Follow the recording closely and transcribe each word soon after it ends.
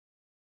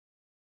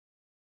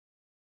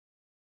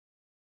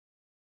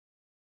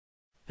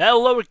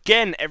Hello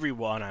again,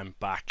 everyone. I'm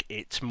back.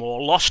 It's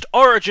more Lost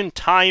Origin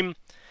time.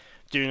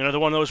 Doing another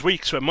one of those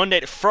weeks where Monday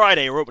to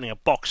Friday we're opening a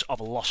box of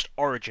Lost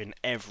Origin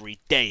every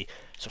day.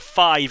 So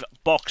 5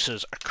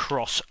 boxes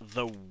across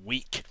the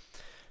week.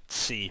 Let's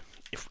see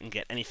if we can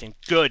get anything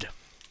good.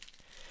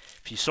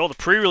 If you saw the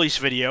pre-release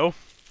video,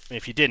 and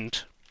if you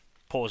didn't,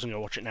 pause and go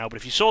watch it now. But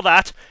if you saw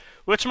that,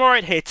 we got some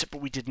alright hits,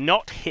 but we did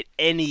not hit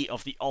any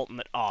of the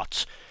alternate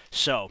arts.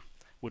 So,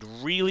 would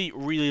really,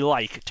 really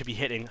like to be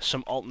hitting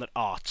some alternate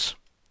arts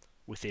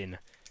within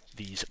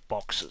these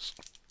boxes.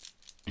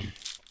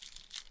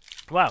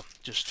 Wow,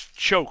 just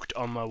choked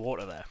on my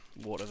water there.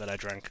 Water that I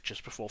drank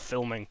just before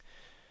filming.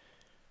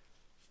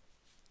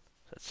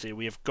 Let's see,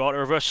 we have got a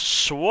reverse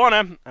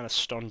Swanna and a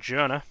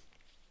Stonjourner.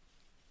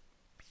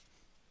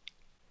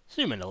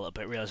 Zoom in a little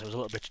bit, realised I was a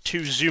little bit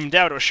too zoomed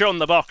out. I was showing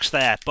the box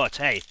there, but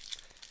hey.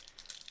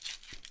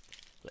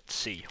 Let's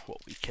see what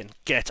we can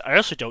get. I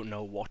also don't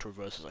know what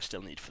reverses I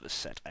still need for this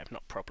set. I have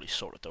not properly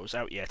sorted those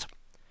out yet.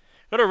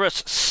 Got a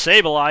reverse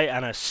Sableye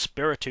and a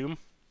Spiritomb.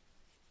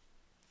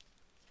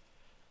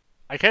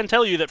 I can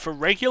tell you that for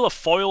regular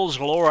foils,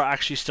 Laura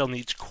actually still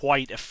needs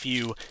quite a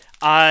few.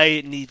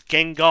 I need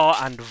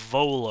Gengar and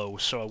Volo,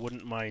 so I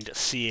wouldn't mind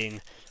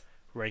seeing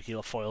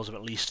regular foils of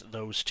at least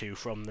those two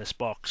from this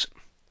box.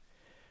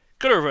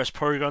 Got a reverse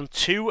Porygon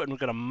 2, and we've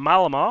got a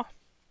Malamar.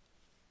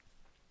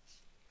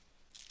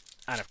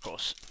 And of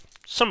course,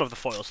 some of the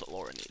foils that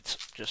Laura needs.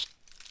 Just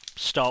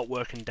start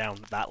working down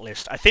that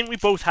list. I think we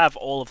both have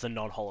all of the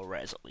non-holo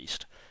rares, at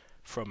least,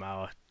 from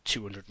our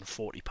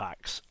 240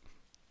 packs.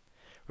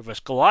 Reverse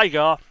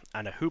Gligar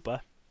and a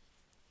Hooper.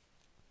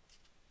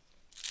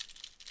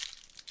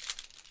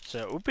 So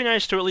it would be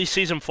nice to at least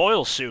see some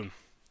foils soon.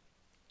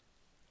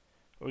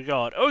 What we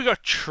got? Oh, we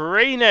got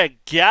Trainer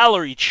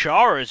Gallery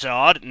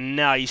Charizard.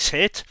 Nice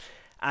hit.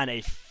 And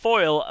a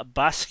foil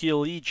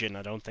Basculegion.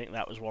 I don't think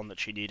that was one that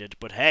she needed.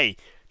 But hey,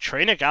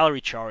 Trainer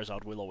Gallery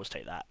Charizard, we'll always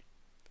take that.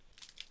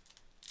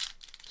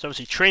 So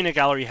obviously Trainer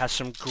Gallery has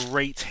some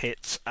great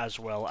hits as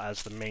well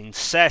as the main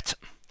set.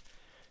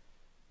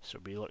 So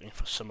we'll be looking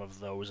for some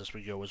of those as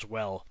we go as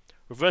well.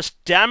 Reverse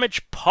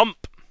Damage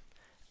Pump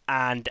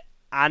and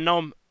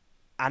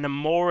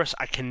Anemoris.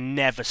 I can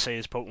never say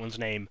his Pokemon's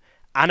name.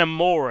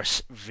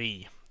 Anemoris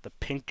V, the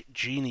pink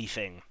genie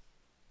thing.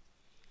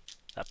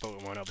 That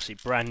Pokemon obviously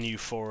brand new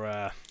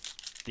for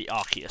the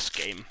Arceus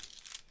game.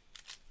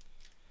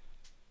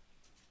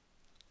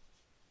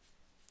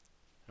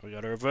 And we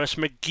got a reverse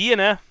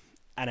Magearna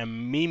and a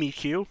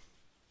Mimikyu.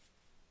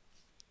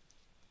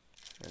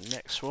 The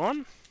next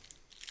one.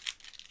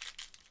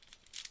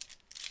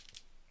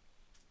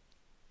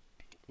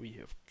 We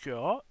have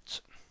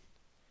got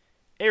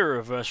a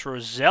reverse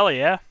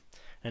Roselia,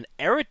 an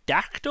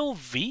Aerodactyl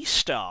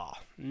V-Star.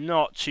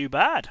 Not too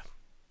bad.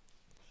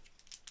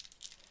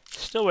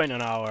 Still waiting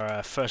on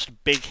our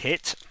first big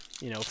hit,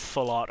 you know,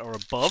 full art or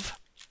above.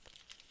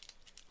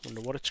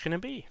 Wonder what it's going to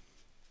be.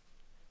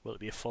 Will it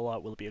be a full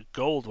art? Will it be a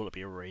gold? Will it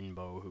be a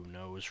rainbow? Who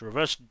knows?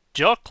 Reverse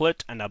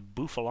Ducklet and a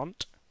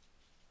Bouffalont.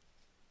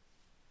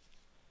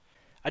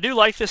 I do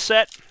like this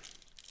set.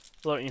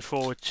 Looking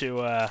forward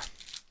to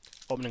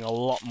opening a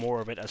lot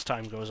more of it as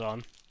time goes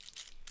on.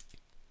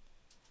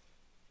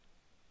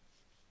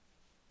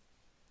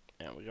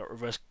 And we got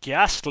reverse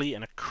Ghastly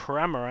and a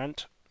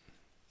Cramorant.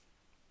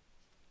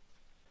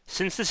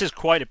 Since this is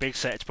quite a big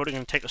set, it's probably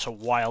going to take us a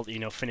while to, you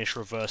know, finish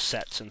reverse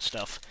sets and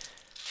stuff.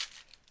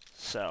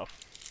 So,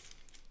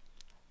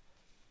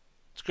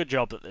 it's a good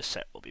job that this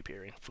set will be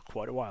appearing for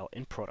quite a while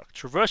in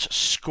products. Reverse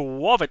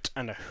Squavit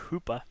and a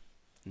Hooper.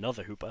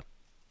 Another Hooper.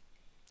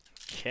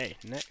 Okay,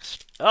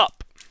 next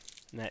up.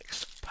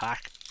 Next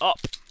pack up.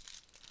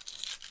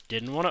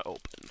 Didn't want to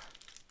open.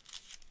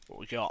 What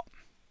we got?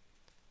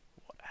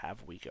 What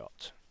have we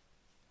got?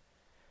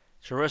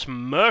 It's reverse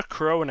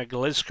Murkrow and a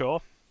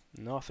Gliscor.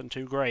 Nothing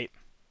too great.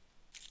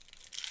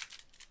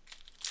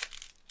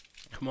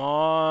 Come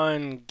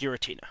on,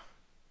 Giratina.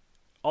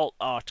 Alt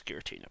Art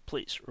Giratina,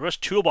 please. Reverse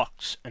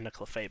Toolbox and a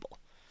Clefable.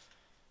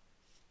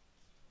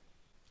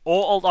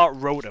 Or Alt Art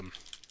Rotom.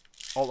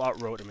 Alt Art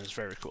Rotom is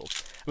very cool.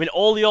 I mean,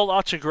 all the Alt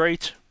Arts are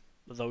great,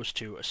 but those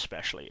two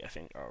especially, I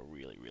think, are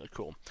really, really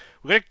cool.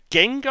 We've got a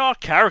Gengar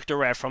character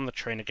rare from the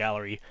Trainer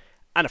Gallery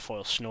and a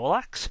foil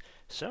Snorlax.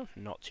 So,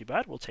 not too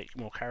bad. We'll take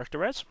more character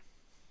rares.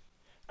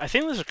 I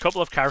think there's a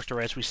couple of character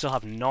rares we still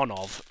have none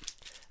of.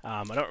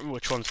 I don't remember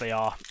which ones they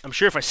are. I'm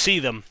sure if I see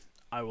them,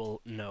 I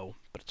will know,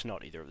 but it's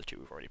not either of the two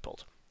we've already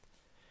pulled.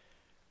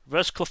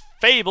 Reverse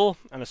Clefable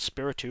and a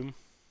Spiritomb.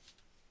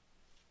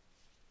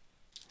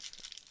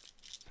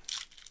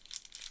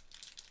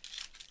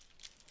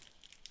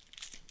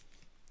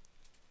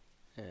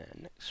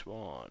 And next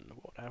one,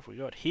 what have we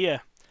got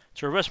here?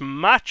 It's a reverse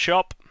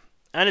Matchup,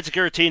 and it's a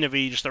Giratina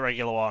V, just the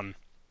regular one.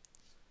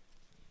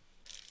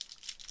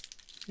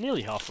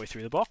 Nearly halfway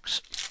through the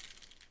box.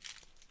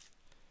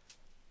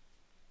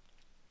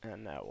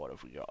 And now what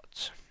have we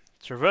got?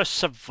 It's a reverse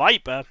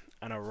Seviper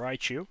and a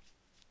Raichu.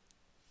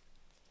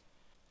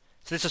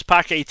 So this is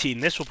pack 18.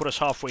 This will put us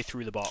halfway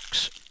through the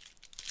box.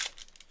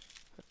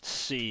 Let's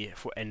see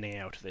if we're ending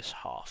out this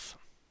half.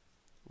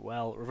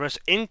 Well, reverse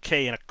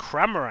Inkay and a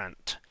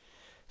Cramorant.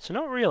 So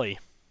not really.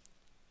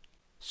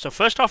 So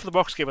first half of the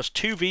box gave us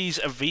 2 Vs,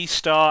 a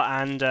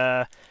V-Star,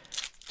 and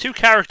 2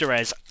 character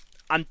rares.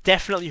 I'm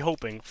definitely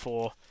hoping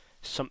for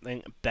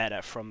something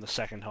better from the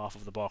second half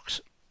of the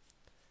box.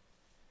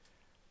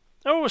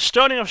 Oh, we're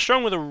starting off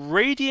strong with a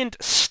Radiant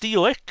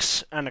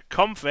Steelix and a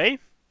Comfey.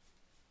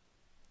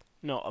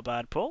 Not a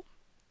bad pull.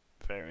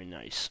 Very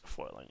nice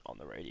foiling on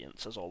the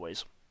Radiants, as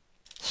always.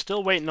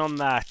 Still waiting on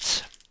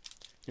that,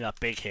 that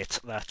big hit,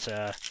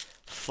 that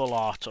full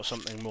art or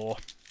something more.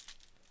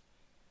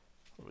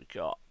 What do we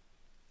got?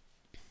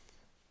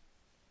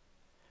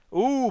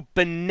 Ooh,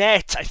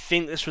 Bennett! I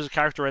think this was a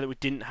character rare that we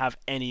didn't have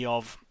any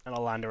of, and a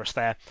Landorus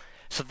there.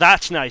 So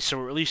that's nice. So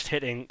we're at least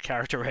hitting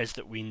character rares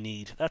that we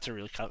need. That's a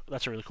really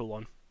cool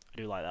one. I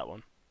do like that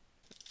one.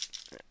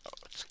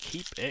 Let's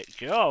keep it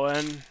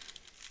going.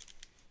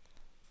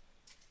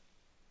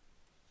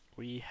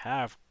 We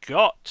have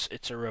got,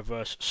 it's a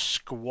reverse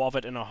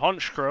Squavit and a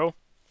Honchkrow.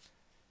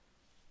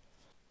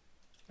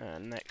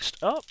 And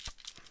next up,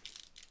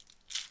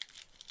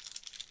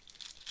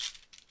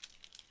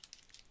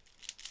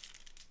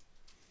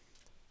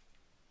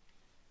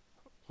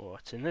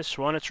 what's in this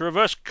one? It's a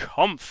reverse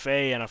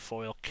Comfey and a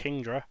foil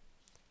Kingdra.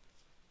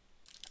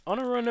 On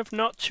a run of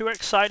not too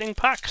exciting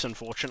packs,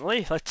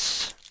 unfortunately.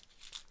 Let's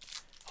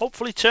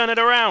hopefully turn it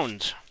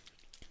around.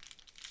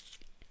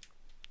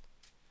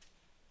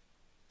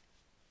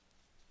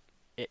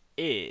 It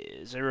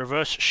is a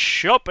reverse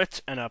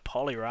Shuppet and a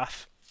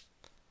Poliwrath.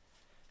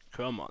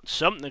 Come on,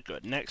 something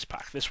good. Next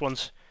pack. This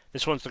one's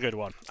the good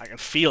one. I can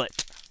feel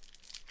it.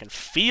 I can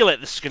feel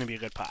it. This is going to be a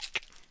good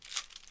pack.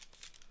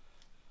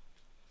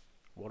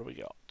 What do we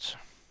got?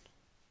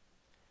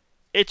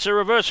 It's a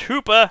reverse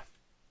Hooper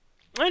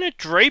and a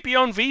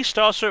Drapion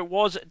V-Star, so it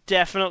was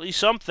definitely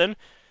something.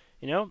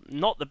 You know,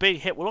 not the big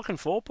hit we're looking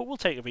for, but we'll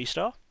take a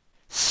V-Star.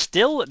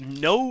 Still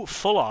no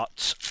full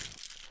arts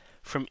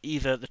from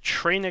either the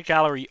Trainer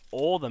Gallery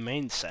or the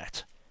main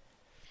set.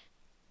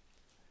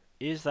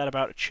 Is that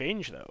about to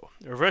change, though?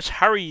 A reverse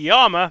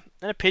Hariyama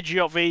and a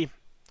Pidgeot V.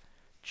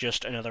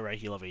 Just another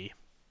regular V.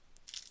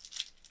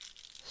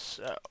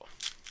 So.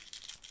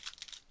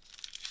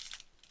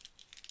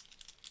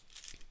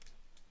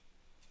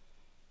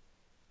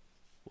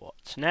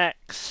 What's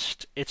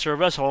next? It's a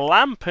reverse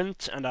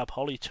Lampent and a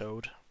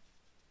Politoed.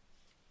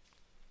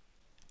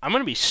 I'm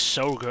going to be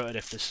so good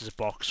if this is a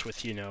box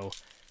with, you know,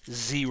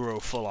 0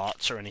 full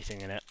arts or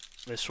anything in it.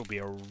 This will be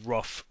a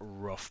rough,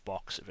 rough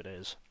box if it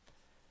is.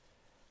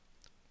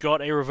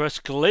 Got a reverse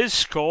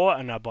Gliscor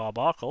and a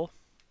Barbarcle.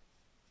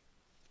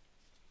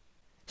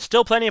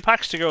 Still plenty of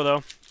packs to go,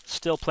 though.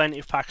 Still plenty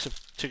of packs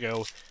to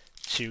go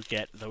to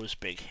get those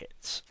big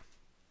hits.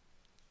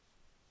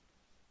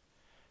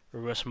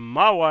 Reverse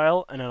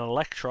Mawile and an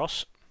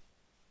Electros.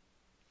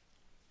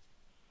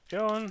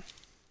 Go on.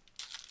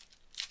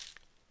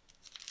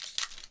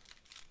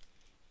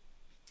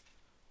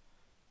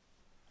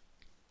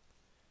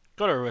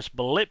 Got a reverse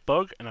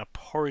Blipbug and a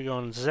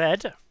Porygon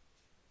Z.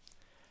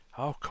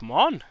 Oh, come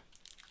on.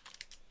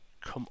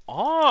 Come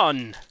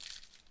on.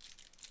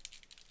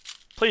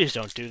 Please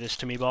don't do this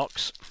to me,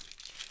 box.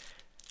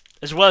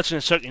 As well, it's going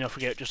to suck, you know, if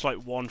we get just like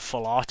 1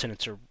 full art and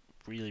it's a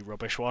really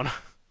rubbish one.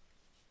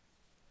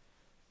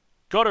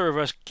 Got a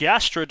reverse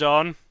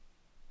Gastrodon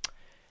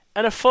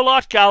and a full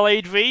art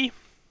Gallade V.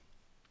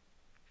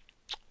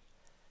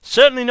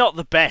 Certainly not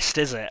the best,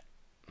 is it?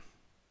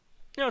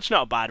 You know, it's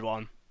not a bad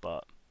one,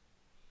 but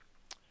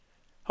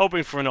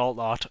hoping for an alt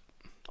art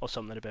or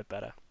something a bit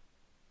better.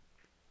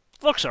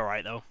 Looks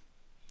alright, though.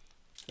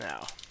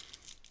 Now,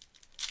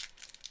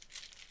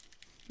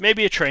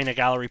 maybe a Trainer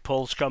Gallery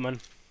pull's coming.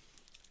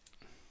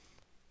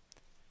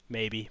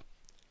 Maybe.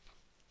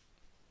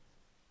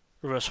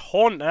 Reverse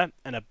Haunter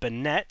and a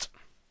Bennett.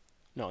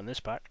 Not in this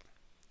pack.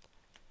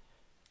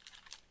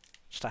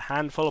 Just a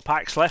handful of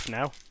packs left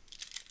now.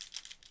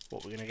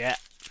 What we're going to get.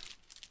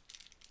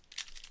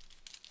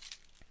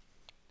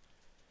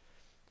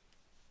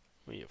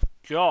 We have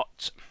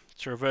got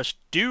to reverse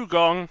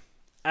Dugong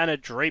and a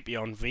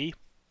Drapion V.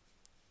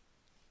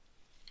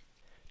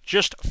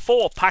 Just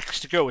 4 packs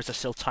to go. Is there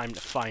still time to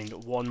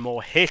find one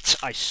more hit?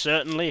 I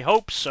certainly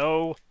hope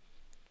so.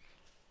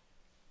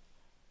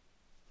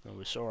 Oh,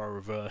 we saw our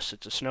reverse.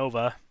 It's a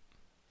Snova.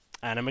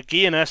 And a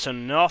Magearna, so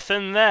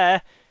nothing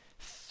there.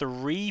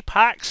 3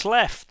 packs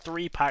left.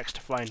 3 packs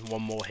to find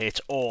one more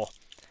hit. Or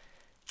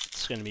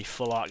it's going to be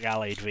full art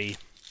Gallade V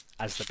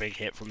as the big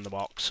hit from the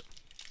box.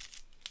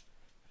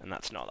 And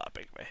that's not that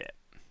big of a hit.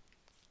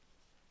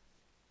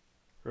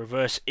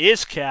 Reverse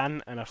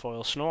Iscan and a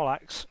foil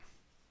Snorlax.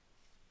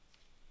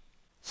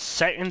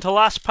 Second to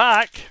last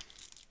pack.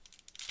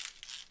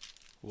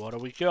 What do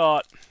we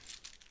got?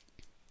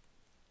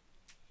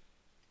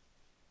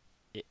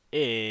 It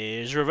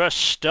is reverse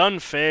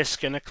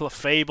Stunfisk and a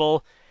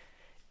Clefable.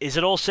 Is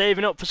it all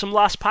saving up for some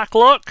last pack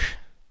luck?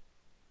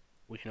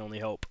 We can only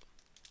hope.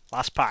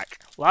 Last pack.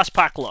 Last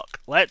pack luck.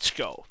 Let's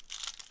go.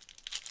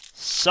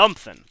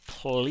 Something,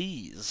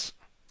 please.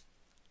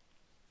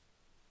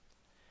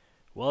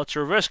 Well, it's a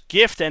reverse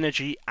gift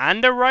energy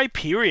and a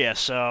Rhyperior,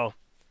 so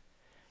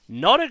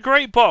not a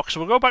great box.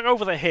 We'll go back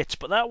over the hits,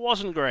 but that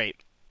wasn't great.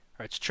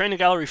 Alright, it's Trainer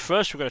Gallery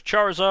first. We've got a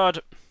Charizard,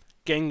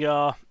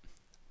 Gengar,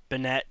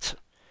 Banette.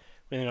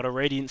 We then got a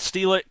Radiant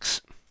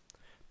Steelix,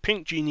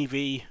 Pink Genie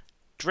V,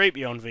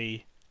 Drapion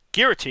V,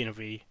 Giratina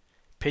V,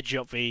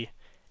 Pidgeot V,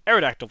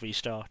 Aerodactyl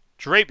V-Star,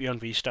 Drapion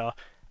V-Star,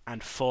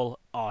 and Full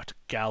Art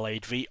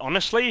Gallade V.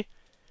 Honestly,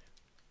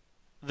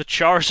 the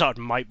Charizard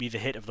might be the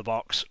hit of the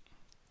box.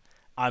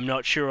 I'm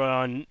not sure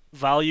on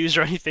values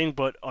or anything,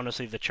 but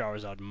honestly, the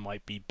Charizard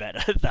might be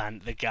better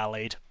than the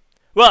Gallade.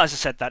 Well, as I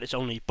said, that is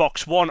only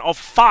box 1 of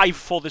 5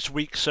 for this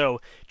week, so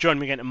join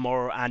me again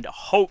tomorrow, and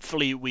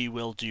hopefully we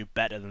will do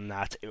better than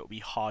that. It will be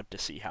hard to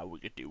see how we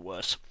could do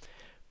worse.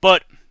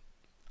 But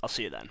I'll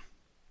see you then.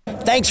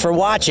 Thanks for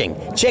watching.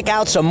 Check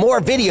out some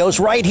more videos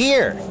right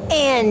here.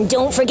 And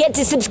don't forget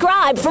to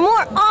subscribe for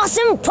more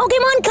awesome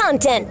Pokemon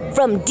content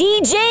from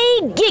DJ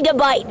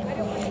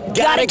Gigabyte.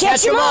 Gotta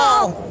catch 'em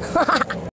all!